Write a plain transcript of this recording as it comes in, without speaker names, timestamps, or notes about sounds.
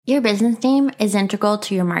Your business name is integral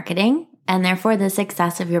to your marketing and therefore the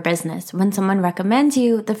success of your business. When someone recommends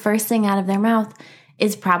you, the first thing out of their mouth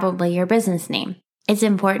is probably your business name. It's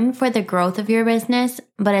important for the growth of your business,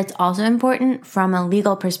 but it's also important from a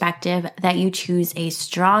legal perspective that you choose a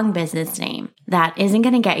strong business name that isn't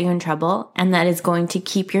going to get you in trouble and that is going to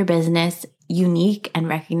keep your business unique and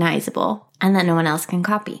recognizable and that no one else can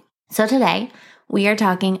copy. So today, we are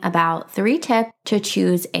talking about 3 tips to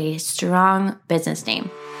choose a strong business name.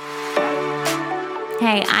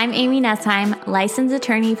 Hey, I'm Amy Nessheim, licensed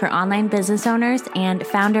attorney for online business owners and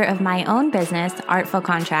founder of my own business, Artful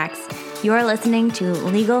Contracts. You're listening to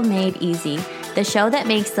Legal Made Easy, the show that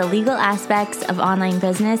makes the legal aspects of online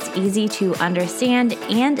business easy to understand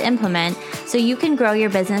and implement so you can grow your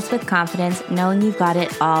business with confidence knowing you've got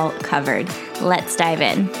it all covered. Let's dive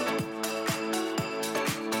in.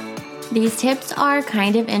 These tips are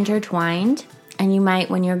kind of intertwined, and you might,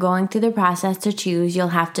 when you're going through the process to choose, you'll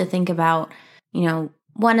have to think about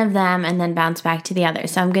one of them and then bounce back to the other.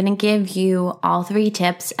 So I'm going to give you all 3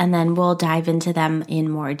 tips and then we'll dive into them in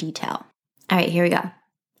more detail. All right, here we go.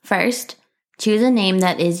 First, choose a name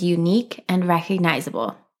that is unique and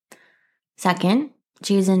recognizable. Second,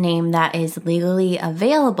 choose a name that is legally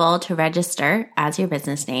available to register as your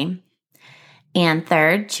business name. And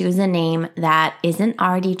third, choose a name that isn't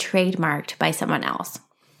already trademarked by someone else.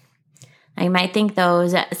 Now, you might think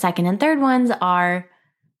those second and third ones are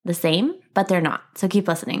the same, but they're not. So keep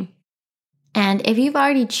listening. And if you've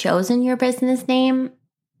already chosen your business name,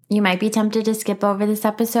 you might be tempted to skip over this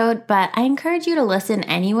episode, but I encourage you to listen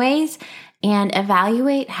anyways and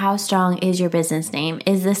evaluate how strong is your business name.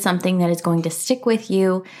 Is this something that is going to stick with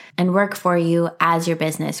you and work for you as your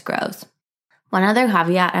business grows? One other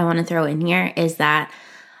caveat I want to throw in here is that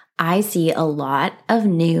I see a lot of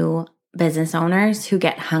new business owners who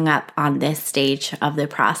get hung up on this stage of the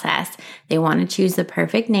process. They want to choose the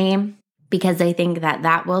perfect name because they think that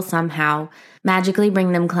that will somehow magically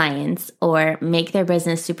bring them clients or make their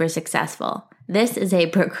business super successful. This is a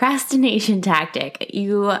procrastination tactic.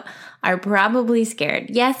 You are probably scared.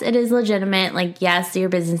 Yes, it is legitimate. Yes, your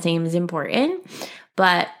business name is important,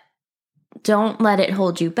 but don't let it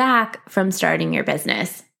hold you back from starting your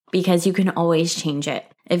business because you can always change it.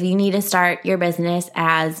 If you need to start your business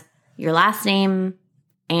as your last name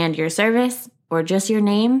and your service or just your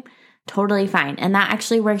name, totally fine. And that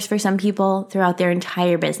actually works for some people throughout their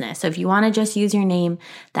entire business. So if you want to just use your name,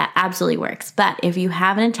 that absolutely works. But if you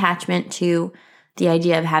have an attachment to the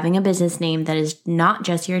idea of having a business name that is not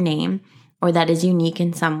just your name or that is unique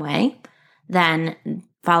in some way, then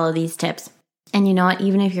follow these tips. And you know what?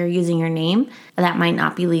 Even if you're using your name, that might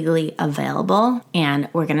not be legally available. And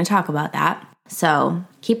we're going to talk about that. So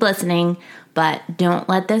keep listening, but don't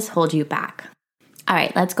let this hold you back. All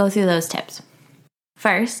right, let's go through those tips.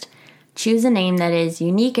 First, choose a name that is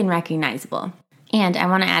unique and recognizable. And I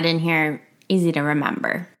want to add in here, easy to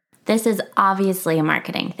remember. This is obviously a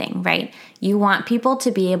marketing thing, right? You want people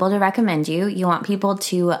to be able to recommend you. You want people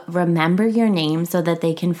to remember your name so that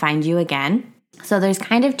they can find you again. So there's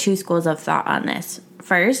kind of 2 schools of thought on this.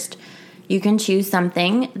 First, you can choose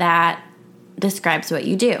something that describes what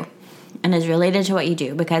you do and is related to what you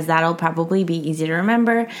do because that'll probably be easy to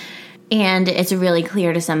remember. And it's really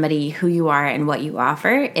clear to somebody who you are and what you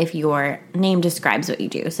offer if your name describes what you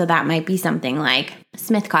do. So that might be something like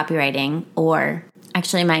Smith Copywriting, or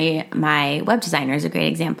actually my web designer is a great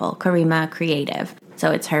example, Karima Creative.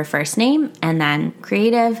 So it's her first name, and then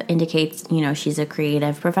creative indicates, she's a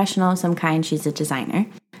creative professional of some kind. She's a designer,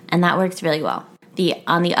 and that works really well.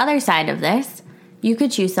 On the other side of this, you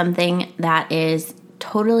could choose something that is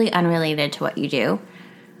totally unrelated to what you do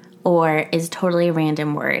or is totally a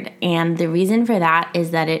random word. And the reason for that is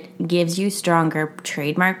that it gives you stronger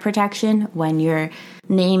trademark protection when your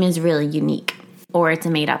name is really unique or it's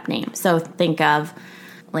a made-up name. So think of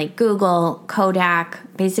Google, Kodak,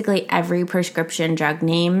 basically every prescription drug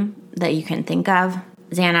name that you can think of.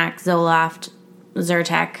 Xanax, Zoloft,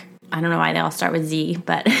 Zyrtec. I don't know why they all start with Z,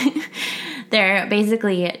 but they're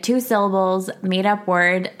basically 2 syllables, made-up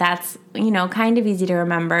word that's, kind of easy to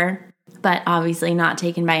remember, but obviously not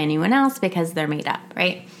taken by anyone else because they're made up,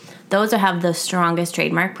 right? Those have the strongest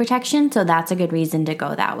trademark protection, so that's a good reason to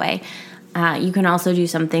go that way. You can also do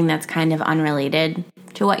something that's kind of unrelated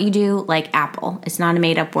to what you do, like Apple. It's not a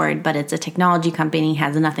made-up word, but it's a technology company,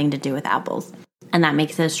 has nothing to do with apples, and that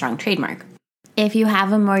makes it a strong trademark. If you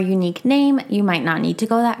have a more unique name, you might not need to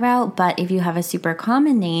go that route, but if you have a super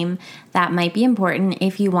common name, that might be important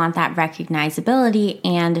if you want that recognizability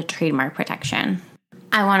and trademark protection.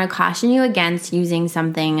 I want to caution you against using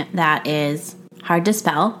something that is hard to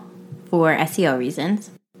spell for SEO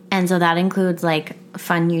reasons. And so that includes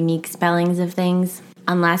fun, unique spellings of things.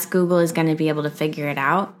 unless Google is going to be able to figure it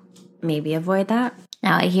out, maybe avoid that.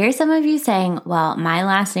 Now, I hear some of you saying, well, my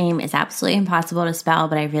last name is absolutely impossible to spell,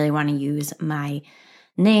 but I really want to use my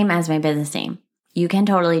name as my business name. You can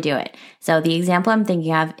totally do it. So the example I'm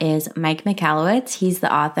thinking of is Mike Michalowicz. He's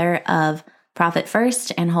the author of Profit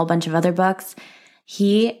First and a whole bunch of other books.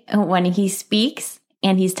 When he speaks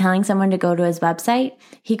and he's telling someone to go to his website,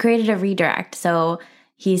 he created a redirect. So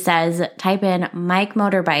he says, type in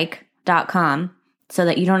mikemotorbike.com so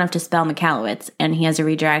that you don't have to spell Michalowicz, and he has a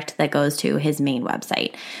redirect that goes to his main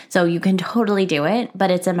website. So you can totally do it, but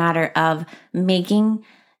it's a matter of making,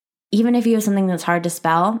 even if you have something that's hard to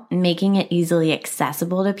spell, making it easily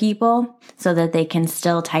accessible to people so that they can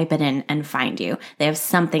still type it in and find you. They have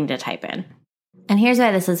something to type in. And here's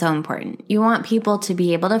why this is so important. You want people to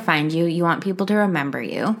be able to find you. You want people to remember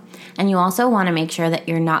you. And you also want to make sure that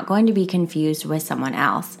you're not going to be confused with someone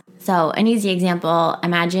else. So an easy example,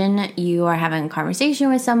 imagine you are having a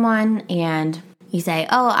conversation with someone and you say,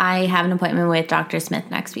 oh, I have an appointment with Dr. Smith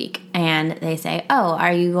next week. And they say, oh,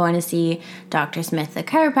 are you going to see Dr. Smith, the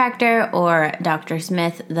chiropractor, or Dr.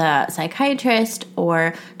 Smith, the psychiatrist,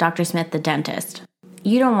 or Dr. Smith, the dentist?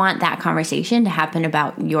 You don't want that conversation to happen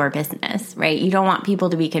about your business, right? You don't want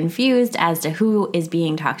people to be confused as to who is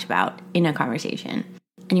being talked about in a conversation.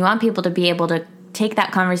 And you want people to be able to take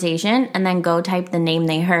that conversation and then go type the name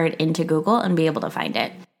they heard into Google and be able to find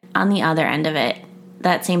it. On the other end of it,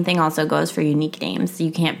 that same thing also goes for unique names. You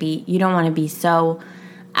don't want to be so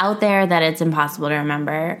out there that it's impossible to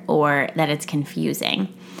remember or that it's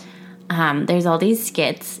confusing. There's all these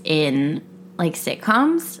skits in like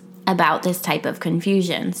sitcoms about this type of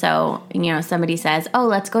confusion. So, somebody says, oh,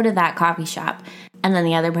 let's go to that coffee shop. And then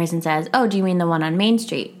the other person says, oh, do you mean the one on Main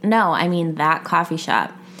Street? No, I mean that coffee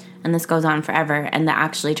shop. And this goes on forever. And that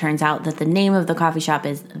actually turns out that the name of the coffee shop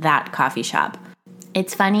is that coffee shop.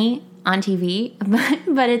 It's funny on TV,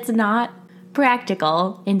 but it's not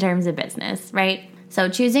practical in terms of business, right? So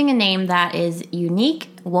choosing a name that is unique,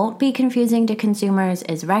 won't be confusing to consumers,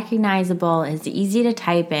 is recognizable, is easy to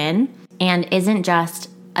type in, and isn't just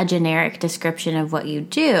a generic description of what you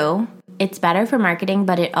do. It's better for marketing,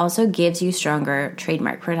 but it also gives you stronger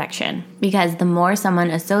trademark protection, because the more someone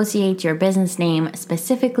associates your business name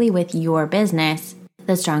specifically with your business,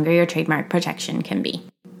 the stronger your trademark protection can be.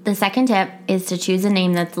 The second tip is to choose a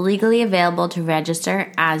name that's legally available to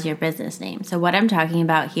register as your business name. So what I'm talking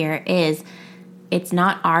about here is it's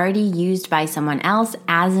not already used by someone else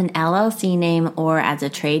as an LLC name or as a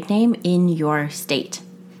trade name in your state.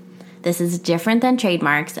 This is different than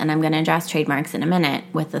trademarks, and I'm going to address trademarks in a minute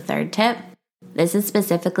with the third tip. This is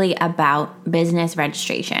specifically about business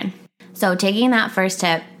registration. So taking that first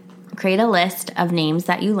tip, create a list of names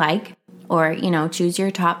that you like, or, choose your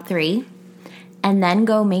top 3, and then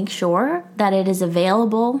go make sure that it is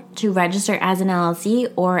available to register as an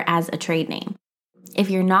LLC or as a trade name. If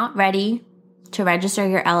you're not ready to register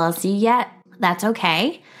your LLC yet, that's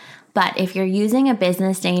okay. But if you're using a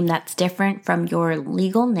business name that's different from your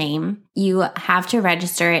legal name, you have to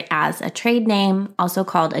register it as a trade name, also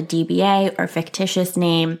called a DBA or fictitious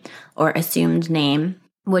name or assumed name,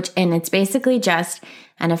 and it's basically just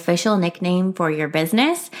an official nickname for your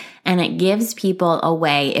business. And it gives people a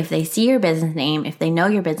way, if they see your business name, if they know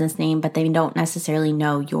your business name, but they don't necessarily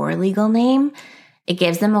know your legal name, it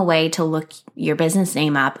gives them a way to look your business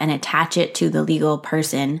name up and attach it to the legal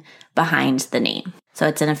person behind the name. So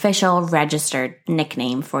it's an official registered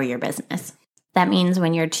nickname for your business. That means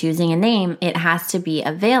when you're choosing a name, it has to be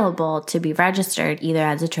available to be registered either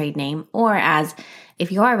as a trade name or as, if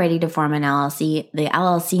you are ready to form an LLC, the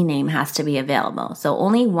LLC name has to be available. So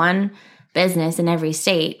only one business in every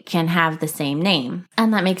state can have the same name.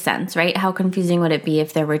 And that makes sense, right? How confusing would it be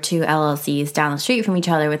if there were 2 LLCs down the street from each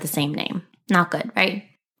other with the same name? Not good, right?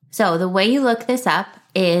 So the way you look this up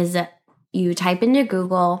is you type into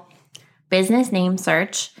Google business name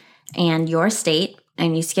search and your state,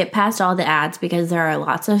 and you skip past all the ads because there are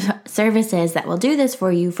lots of services that will do this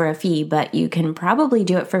for you for a fee, but you can probably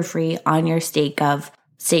do it for free on your state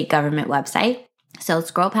government website. So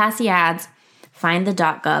scroll past the ads, find the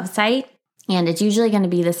 .gov site, and it's usually going to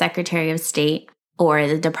be the Secretary of State or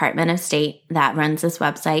the Department of State that runs this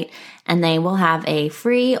website, and they will have a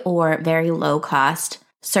free or very low cost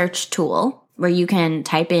search tool where you can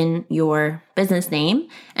type in your business name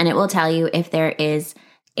and it will tell you if there is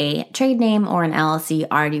a trade name or an LLC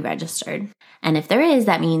already registered. And if there is,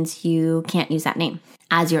 that means you can't use that name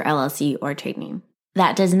as your LLC or trade name.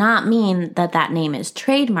 That does not mean that that name is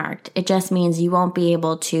trademarked. It just means you won't be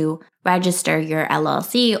able to register your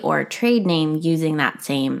LLC or trade name using that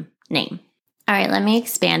same name. All right, let me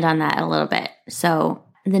expand on that a little bit. So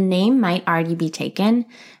the name might already be taken,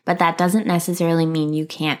 but that doesn't necessarily mean you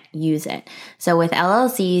can't use it. So with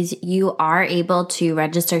LLCs, you are able to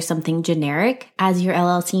register something generic as your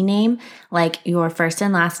LLC name, like your first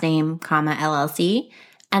and last name, comma, LLC,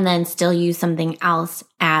 and then still use something else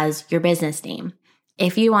as your business name.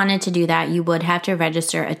 If you wanted to do that, you would have to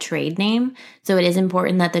register a trade name. So it is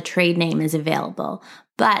important that the trade name is available.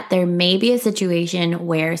 But there may be a situation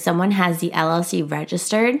where someone has the LLC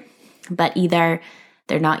registered, but either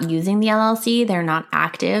they're not using the LLC, they're not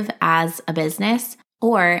active as a business,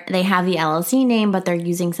 or they have the LLC name, but they're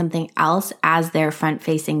using something else as their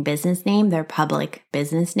front-facing business name, their public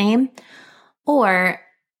business name, or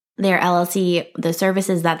their LLC, the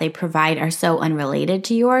services that they provide are so unrelated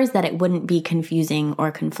to yours that it wouldn't be confusing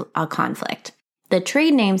or a conflict. The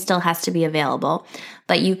trade name still has to be available,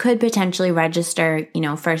 but you could potentially register,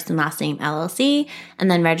 first and last name LLC,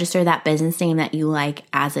 and then register that business name that you like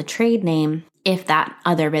as a trade name if that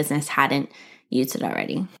other business hadn't used it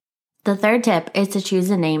already. The third tip is to choose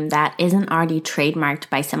a name that isn't already trademarked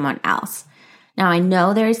by someone else. Now, I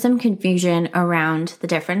know there is some confusion around the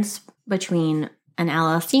difference between an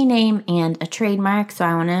LLC name and a trademark, so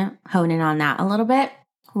I want to hone in on that a little bit.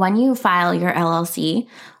 When you file your LLC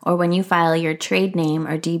or when you file your trade name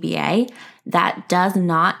or DBA, that does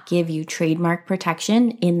not give you trademark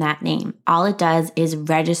protection in that name. All it does is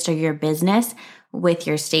register your business with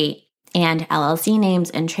your state. And LLC names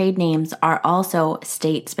and trade names are also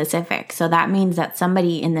state specific. So that means that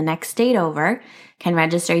somebody in the next state over can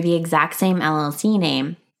register the exact same LLC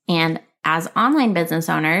name. And as online business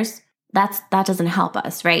owners, that doesn't help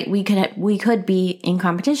us, right? We could be in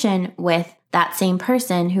competition with that same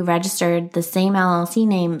person who registered the same LLC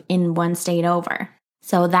name in one state over.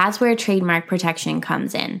 So that's where trademark protection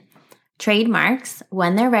comes in. Trademarks,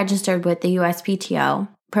 when they're registered with the USPTO,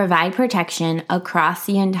 provide protection across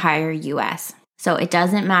the entire US. So it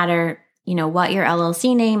doesn't matter, what your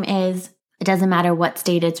LLC name is. It doesn't matter what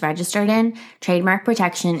state it's registered in. Trademark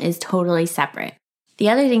protection is totally separate. The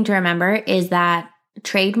other thing to remember is that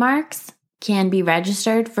trademarks can be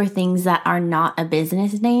registered for things that are not a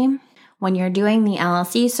business name. When you're doing the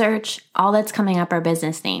LLC search, all that's coming up are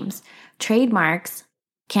business names. Trademarks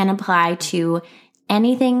can apply to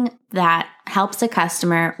anything that helps a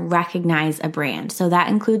customer recognize a brand. So that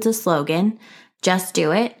includes a slogan. Just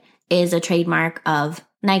Do It is a trademark of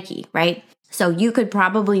Nike, right? So you could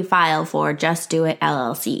probably file for Just Do It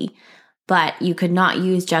LLC, but you could not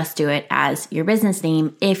use Just Do It as your business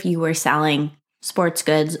name if you were selling sports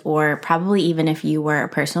goods or probably even if you were a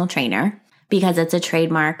personal trainer, because it's a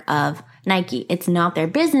trademark of Nike. It's not their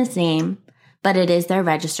business name, but it is their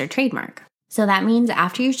registered trademark. So that means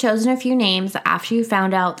after you've chosen a few names, after you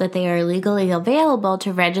found out that they are legally available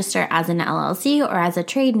to register as an LLC or as a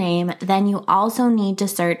trade name, then you also need to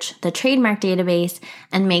search the trademark database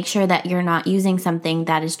and make sure that you're not using something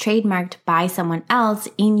that is trademarked by someone else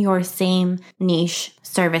in your same niche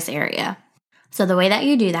service area. So the way that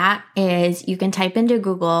you do that is you can type into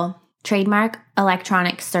Google trademark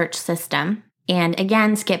electronic search system. And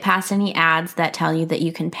again, skip past any ads that tell you that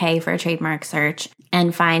you can pay for a trademark search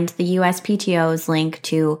and find the USPTO's link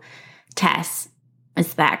to TESS.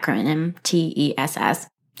 It's the acronym TESS.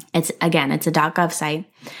 It's a .gov site.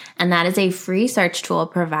 And that is a free search tool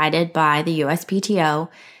provided by the USPTO.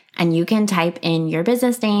 And you can type in your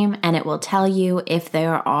business name and it will tell you if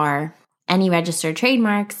there are any registered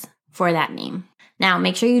trademarks for that name. Now,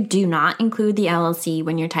 make sure you do not include the LLC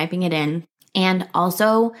when you're typing it in. And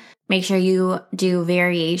also make sure you do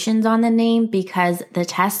variations on the name because the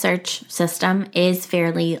TESS search system is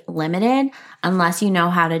fairly limited unless you know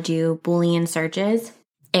how to do Boolean searches.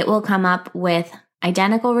 It will come up with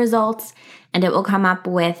identical results and it will come up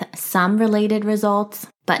with some related results,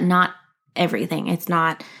 but not everything. It's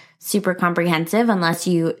not super comprehensive unless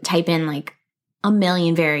you type in like a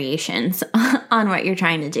million variations on what you're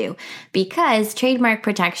trying to do, because trademark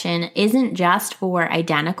protection isn't just for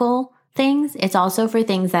identical things. It's also for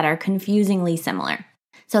things that are confusingly similar.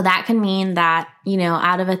 So that can mean that,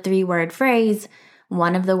 out of a 3-word phrase,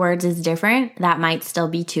 one of the words is different. That might still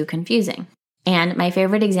be too confusing. And my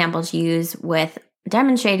favorite example to use with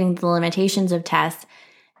demonstrating the limitations of TESS,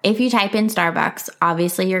 if you type in Starbucks,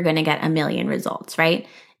 obviously you're going to get a million results, right?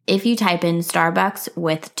 If you type in Starbucks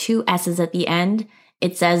with 2 S's at the end,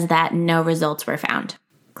 it says that no results were found.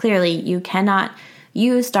 Clearly, you cannot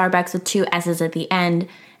use Starbucks with 2 S's at the end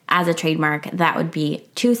as a trademark. That would be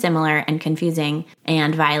too similar and confusing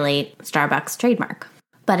and violate Starbucks trademark.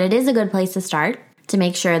 But it is a good place to start to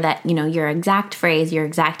make sure that, your exact phrase, your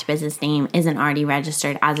exact business name isn't already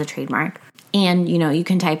registered as a trademark. And, you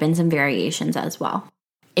can type in some variations as well.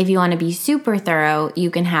 If you want to be super thorough, you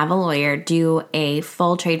can have a lawyer do a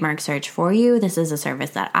full trademark search for you. This is a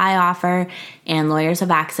service that I offer, and lawyers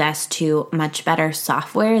have access to much better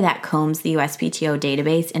software that combs the USPTO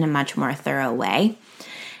database in a much more thorough way.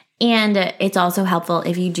 And it's also helpful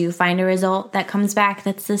if you do find a result that comes back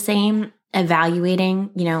that's the same,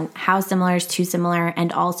 evaluating, how similar is too similar,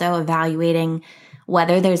 and also evaluating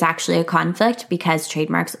whether there's actually a conflict, because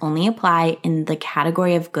trademarks only apply in the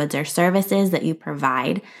category of goods or services that you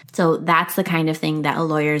provide. So that's the kind of thing that a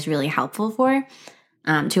lawyer is really helpful for,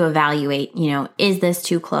 to evaluate, is this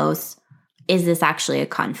too close? Is this actually a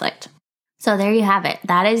conflict? So there you have it.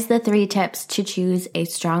 That is the 3 tips to choose a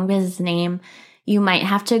strong business name. You might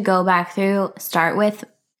have to go back through, start with,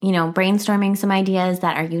 brainstorming some ideas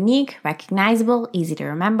that are unique, recognizable, easy to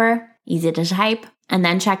remember, easy to type, and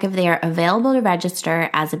then check if they are available to register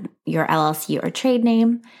as your LLC or trade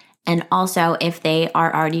name, and also if they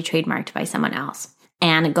are already trademarked by someone else.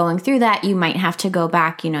 And going through that, you might have to go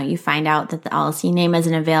back, you find out that the LLC name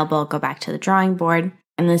isn't available, go back to the drawing board,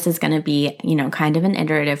 and this is going to be, kind of an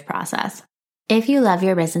iterative process. If you love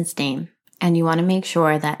your business name and you want to make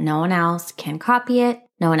sure that no one else can copy it,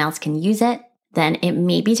 no one else can use it, then it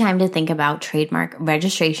may be time to think about trademark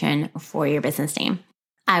registration for your business name.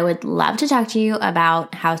 I would love to talk to you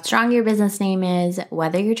about how strong your business name is,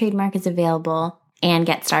 whether your trademark is available, and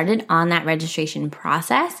get started on that registration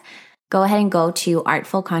process. Go ahead and go to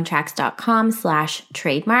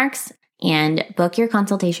artfulcontracts.com/trademarks and book your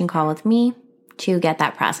consultation call with me to get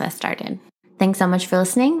that process started. Thanks so much for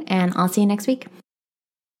listening, and I'll see you next week.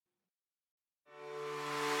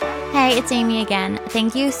 Hey, it's Amy again.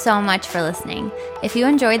 Thank you so much for listening. If you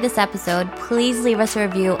enjoyed this episode, please leave us a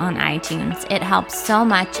review on iTunes. It helps so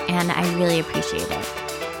much, and I really appreciate it.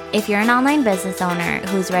 If you're an online business owner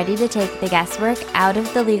who's ready to take the guesswork out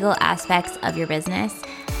of the legal aspects of your business,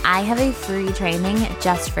 I have a free training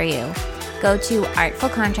just for you. Go to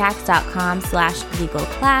artfulcontracts.com/legal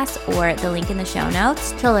class or the link in the show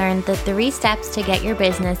notes to learn the 3 steps to get your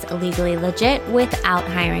business legally legit without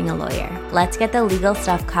hiring a lawyer. Let's get the legal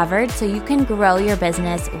stuff covered so you can grow your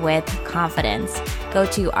business with confidence. Go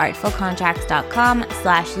to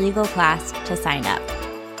artfulcontracts.com/legal class to sign up.